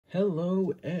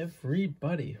Hello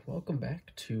everybody, welcome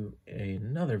back to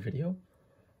another video.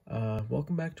 Of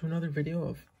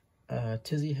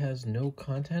Tizzy has no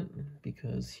content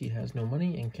because he has no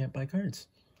money and can't buy cards.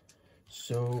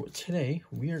 So today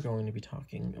we are going to be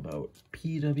talking about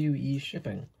PWE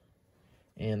shipping.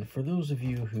 And for those of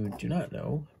you who do not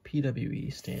know,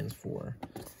 PWE stands for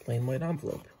Plain White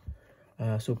Envelope.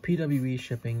 So PWE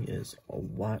shipping is a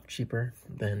lot cheaper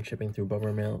than shipping through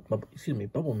bubble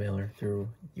mailer through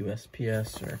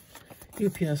USPS or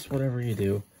UPS, whatever you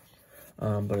do.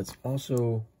 But it's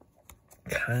also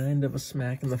kind of a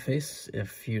smack in the face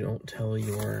if you don't tell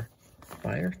your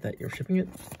buyer that you're shipping it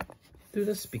through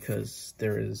this, because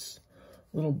there is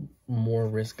a little more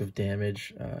risk of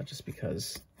damage just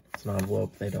because it's an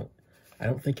envelope. I don't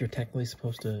think you're technically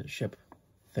supposed to ship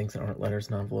things that aren't letters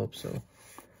in envelopes, so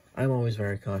I'm always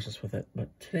very cautious with it. But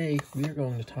today we are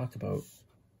going to talk about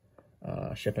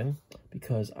shipping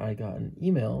because I got an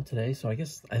email today. So I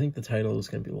think the title is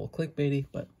going to be a little clickbaity,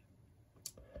 but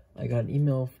I got an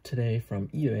email today from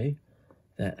eBay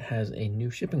that has a new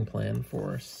shipping plan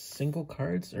for single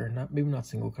cards, or maybe not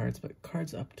single cards, but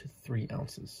cards up to 3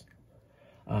 ounces.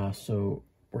 So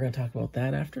we're going to talk about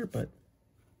that after, but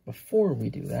before we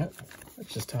do that,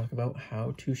 let's just talk about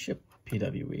how to ship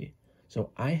PWE.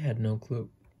 So I had no clue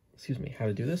how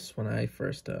to do this. When I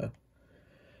first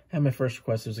had my first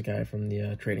request, there's a guy from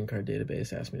the trading card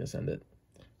database asked me to send it.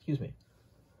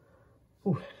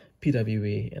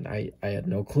 PWE, and I had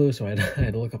no clue, so I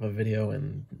had to look up a video,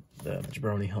 and the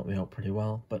jabroni helped me out pretty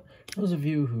well. But for those of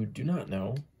you who do not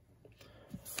know,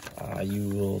 you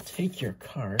will take your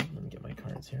card. Let me get my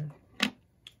cards here.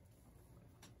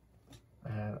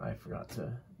 I forgot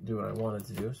to do what I wanted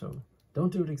to do, so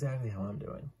don't do it exactly how I'm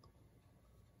doing,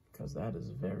 because that is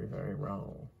very, very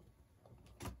wrong.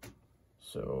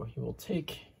 So you will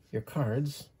take your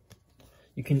cards.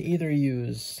 You can either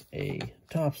use a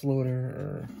tops loader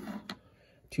or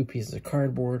 2 pieces of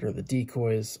cardboard or the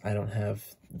decoys. I don't have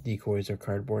decoys or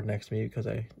cardboard next to me because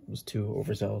I was too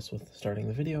overzealous with starting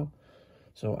the video.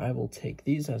 So I will take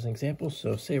these as an example.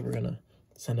 So say we're going to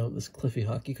send out this Cliffy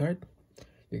hockey card.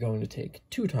 You're going to take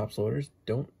 2 tops loaders.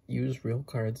 Don't use real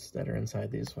cards that are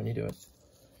inside these when you do it.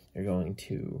 You're going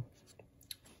to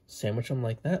sandwich them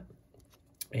like that,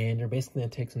 and you're basically going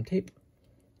to take some tape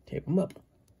them up,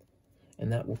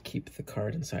 and that will keep the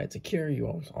card inside secure. You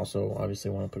also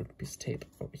obviously want to put a piece of tape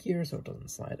over here so it doesn't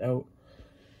slide out.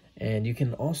 And you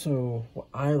can also, what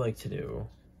I like to do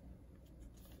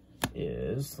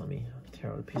is, let me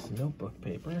tear out a piece of notebook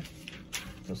paper,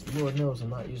 because Lord knows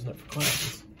I'm not using it for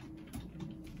classes.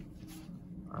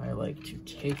 I like to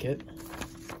take it,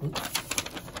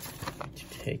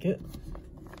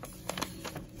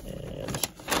 and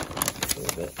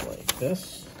move it like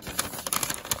this,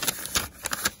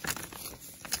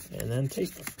 and then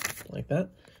tape it like that.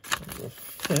 It will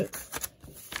fit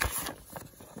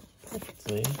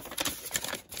perfectly in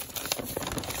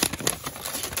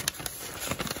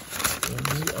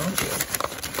the envelope.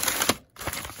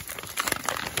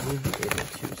 We'll be able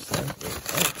to send it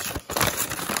out.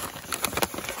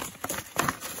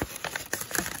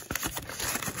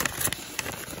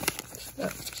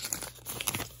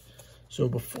 So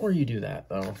before you do that,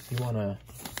 though, you want to,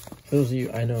 for those of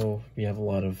you, I know we have a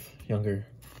lot of younger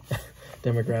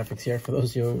demographics here. For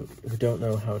those of you who don't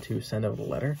know how to send out a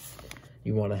letter,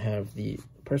 you want to have the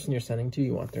person you're sending to,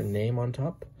 you want their name on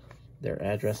top, their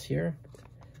address here,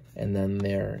 and then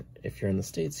if you're in the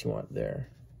States, you want their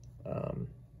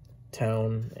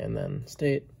town, and then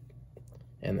state,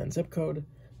 and then zip code.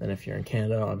 Then if you're in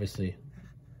Canada, obviously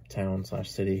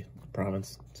town/city,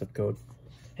 province, zip code.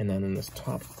 And then in this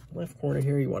top left corner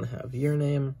here, you want to have your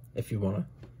name. If you want to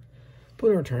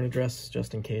put a return address,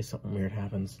 just in case something weird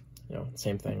happens,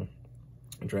 same thing,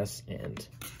 address and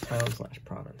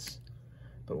town/province.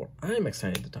 But what I'm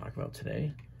excited to talk about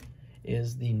today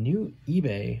is the new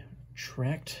eBay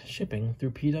tracked shipping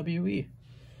through PWE.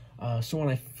 So when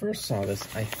I first saw this,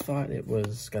 I thought it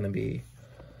was going to be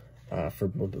for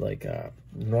like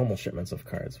normal shipments of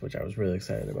cards, which I was really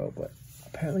excited about, but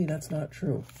apparently that's not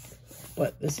true.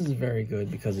 But this is very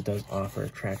good because it does offer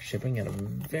tracked shipping at a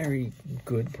very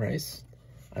good price.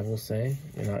 I will say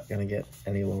you're not going to get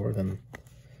any lower than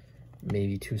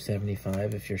maybe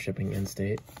 $2.75 if you're shipping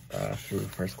in-state through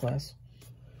first class.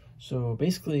 So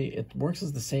basically it works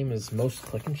as the same as most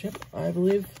click and ship, I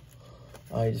believe.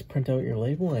 You just print out your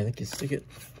label, and I think you stick it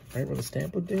right where the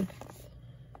stamp would be.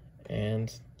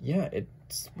 And yeah, it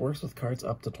works with cards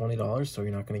up to $20, so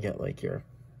you're not going to get like your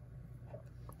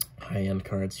high-end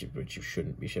cards, which you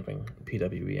shouldn't be shipping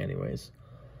PWE anyways.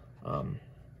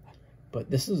 But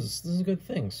this is a good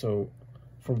thing. So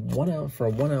for a 1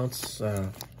 ounce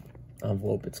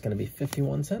envelope, it's going to be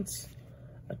 51 cents.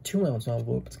 A 2-ounce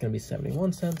envelope, it's going to be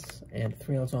 71 cents. And a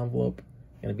 3-ounce envelope,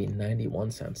 going to be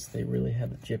 91 cents. They really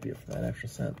had to chip you for that extra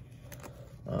cent.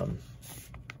 There's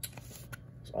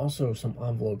also some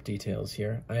envelope details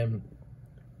here.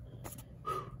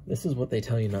 This is what they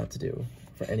tell you not to do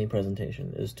for any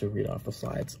presentation, is to read off the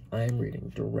slides. I'm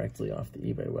reading directly off the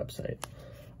eBay website.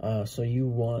 So you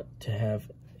want to have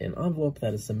an envelope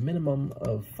that is a minimum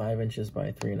of 5 inches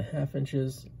by 3.5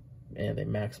 inches and a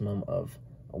maximum of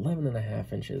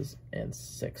 11.5 inches and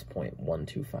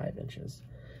 6.125 inches.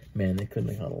 Man, they could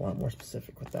make it a lot more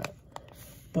specific with that.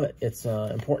 But it's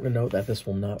important to note that this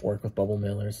will not work with bubble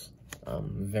mailers.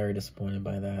 I'm very disappointed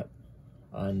by that.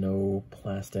 No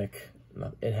plastic.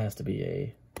 It has to be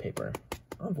a paper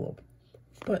envelope.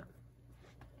 But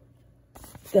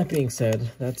that being said,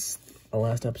 that's the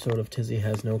last episode of Tizzy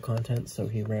Has No Content, so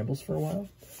he rambles for a while.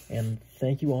 And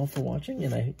thank you all for watching,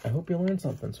 and I hope you learned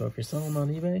something. So if you're selling on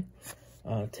eBay,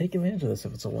 take advantage of this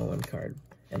if it's a low-end card.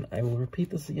 And I will repeat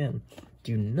this again.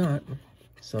 Do not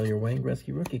sell your Wayne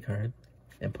Gretzky rookie card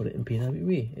and put it in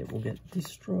PWE. It will get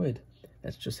destroyed.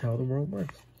 That's just how the world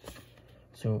works.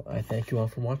 So I thank you all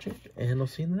for watching, and I'll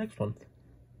see you in the next one.